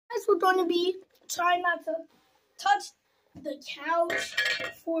guys, we're going to be trying not to touch the couch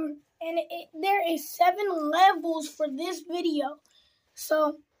there is 7 levels for this video.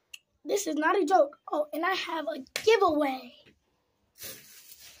 So this is not a joke. Oh, and I have a giveaway.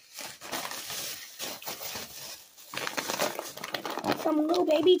 Some little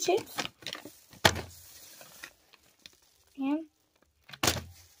baby chips.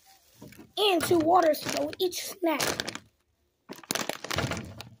 And 2 waters to go with each snack.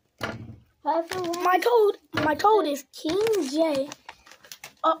 My code is King J,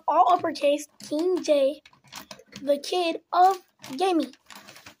 all uppercase, King J, the kid of gaming.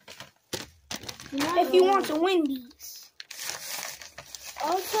 If you want to win these.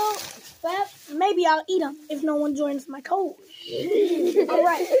 Also, maybe I'll eat them if no one joins my code.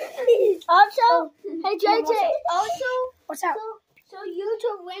 Alright. Also, hey JJ, what's up? So you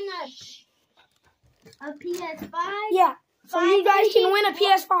to win a PS5? Yeah, so you guys can win a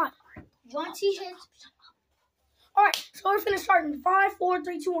PS5. Once he hits. Alright, so we're finna start in 5, 4,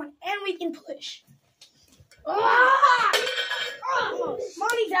 3, 2, 1, and we can push. Money's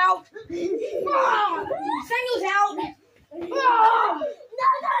out. Single's out. No.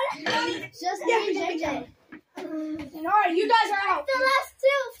 Just JJ. Alright, you guys are out. The last 2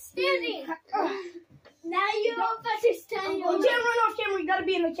 standing. Now you don't understand. You can't run off camera. You gotta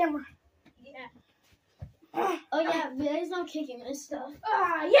be in the camera. Yeah. Oh yeah, there's no kicking this stuff.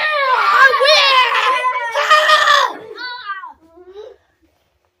 Yeah, I win!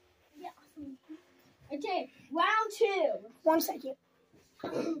 Okay, round 2. 1 second.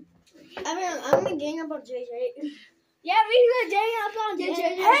 I'm gonna gang up on JJ. Yeah, we're gonna gang up on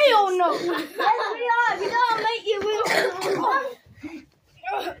JJ. Hell no! Yes, we are. We don't make you win.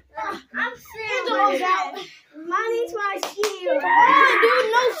 I'm serious. Money's my shield.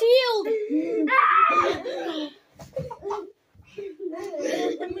 Dude, no shield.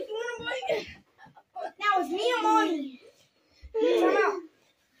 Now it's me and Money. Come out.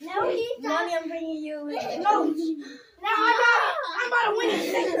 No, he's not. Money, I'm bringing you in. No. Now I'm about to win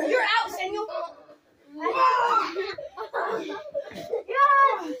it. You're out, Samuel.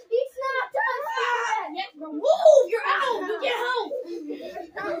 Yes, he's not done. Yeah, move. You're out. You can't help.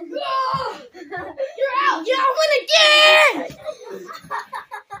 You're out. Yeah, I'll win again.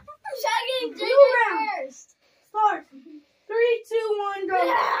 Shaggy, do first. Start. 3, 2, 1, go.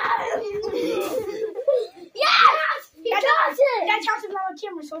 Yes! He does it! That counts as not on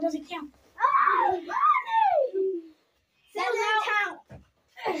camera, so it doesn't count. Doesn't count.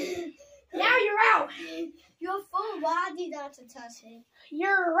 Now you're out. Your full body not to touch it.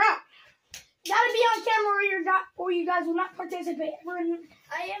 You're out. Gotta be on camera or you guys will not participate. You're out,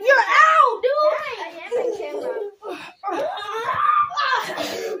 dude. I am on camera.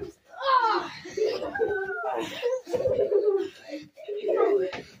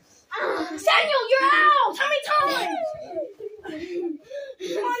 Samuel, you're out. How many times? Money,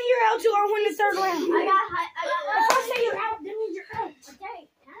 you're out too. I'll win the 3rd round. I got If I say you're out, that means you're out. Okay,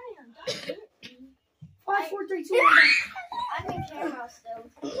 carry on. 5, 4, 3, 2, 1. I'm in camera still.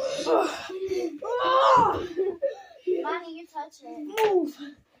 Money, you touch it. Move.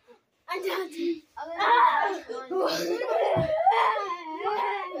 I touch it.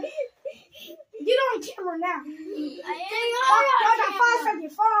 Get on camera now. I Y'all got 5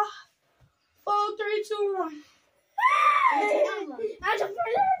 seconds. 5, 4, 3, 2, 1.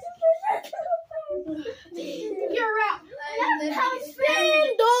 You're out.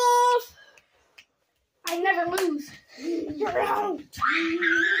 Stand off. I never lose. You're out.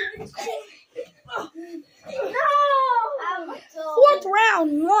 No! 4th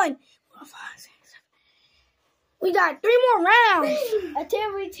round. 1, 4, 5, 6, 7. We got 3 more rounds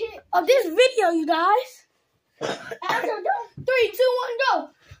of this video, you guys. 3, 2, 1, go.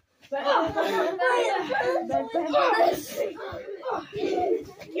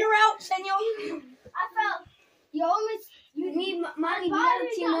 You're out, Senor. I felt you need money. You gotta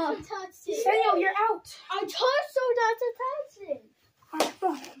team up. Senor, you're out. I told so not to touch it. I'm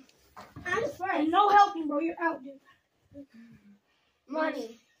first. And no helping, bro. You're out, dude.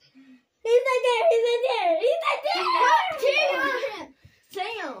 Money. He's not there. He's not there. He's not there. Team on him.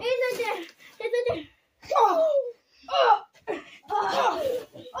 Sam. He's not there. He's not there.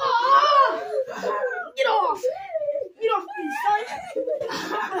 Get off. Get off me, son.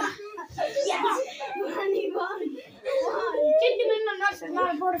 Yes. Money. Kicking in the nuts is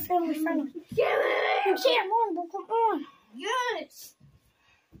not a part of family friendly. You can't run, bro. Come on. Yes.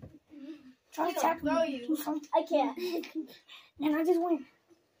 Try to tackle me. Do something. I can't. And I just win.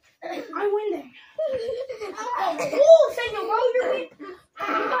 I win there. Oh, Samuel, bro, you're win.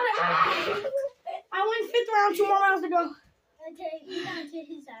 I win 5th round, 2 more rounds to go. You gotta take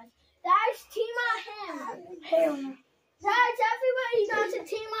his ass. That's team on him. Hell no. That's everybody got to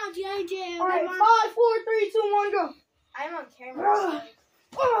team on JJ. All right, 5, 4, 3, 2, 1, go. I'm on camera.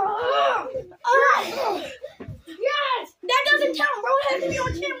 Yes! That doesn't count, bro. It has to be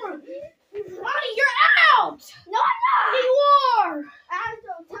on camera. Monty, you're out! No, I'm not! You are!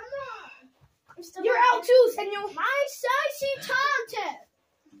 Come on. You're out too, senor. My sexy content.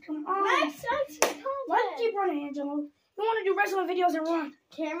 Come on. My sexy content. Let's keep running, Angelo. You want to do wrestling videos and run.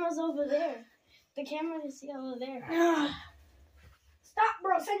 Camera's over there. The camera is over there. Stop,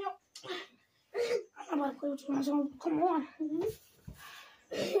 bro, senor. I'm about to play with you, Angelo. Come on.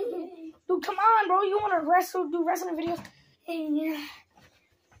 Dude, come on, bro. You want to wrestle, do wrestling videos? And,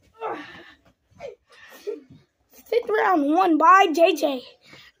 Fifth round won by JJ,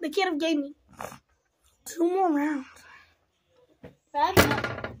 the kid of gaming. 2 more rounds.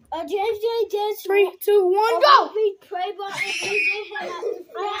 JJ just 3, 2, 1, go! Play button.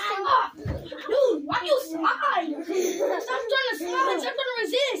 Dude, why you slide? Stop trying to slide. Stop trying to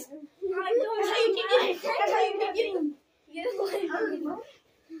resist. That's how you keep getting. That's how you keep getting.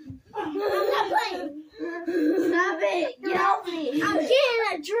 I'm not playing. Stop it. Get off me. I'm getting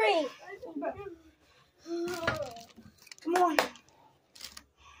a drink. Come on.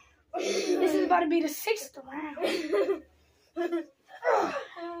 This is about to be the 6th round.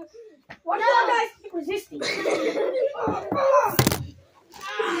 Why do you guys keep resisting? It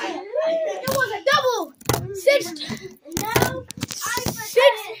was a double. 6th. No.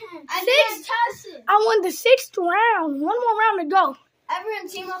 6th. I won the 6th round. 1 more round to go. Everyone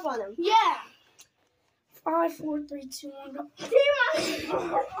team up on him. Yeah. 5, 4, 3, 2, 1, go. Team up.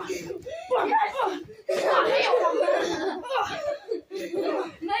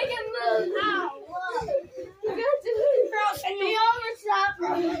 Make him move. Ow.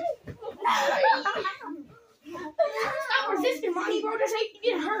 Stop resisting, Monty, bro. That's how you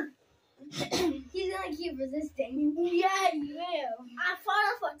get hurt. He's gonna keep resisting. Yeah, you will. I fought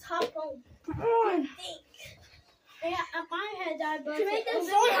off a top rope. Come on. Yeah, my head died, but Can I this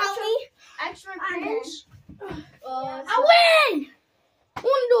someone help me? Extra cringe. I win! I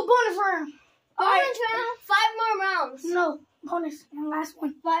want to do a bonus round. Bonus round? 5 more rounds. No, bonus. And last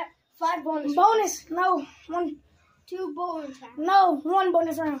one. 5 bonus. Bonus. No. 1. 2 bonus rounds. No. 1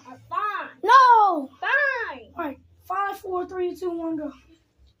 bonus round. Fine. No. Fine. All right. 5, 4, 3, 2, 1, go.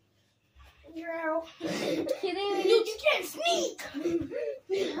 You're out. You can't sneak.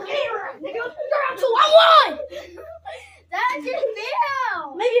 You're out, too. I won. That's just fail.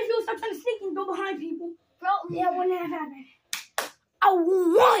 Maybe if you stop trying to sneak and go behind people. Bro, yeah, wouldn't have happened. I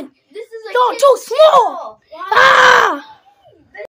won. This is You're too small.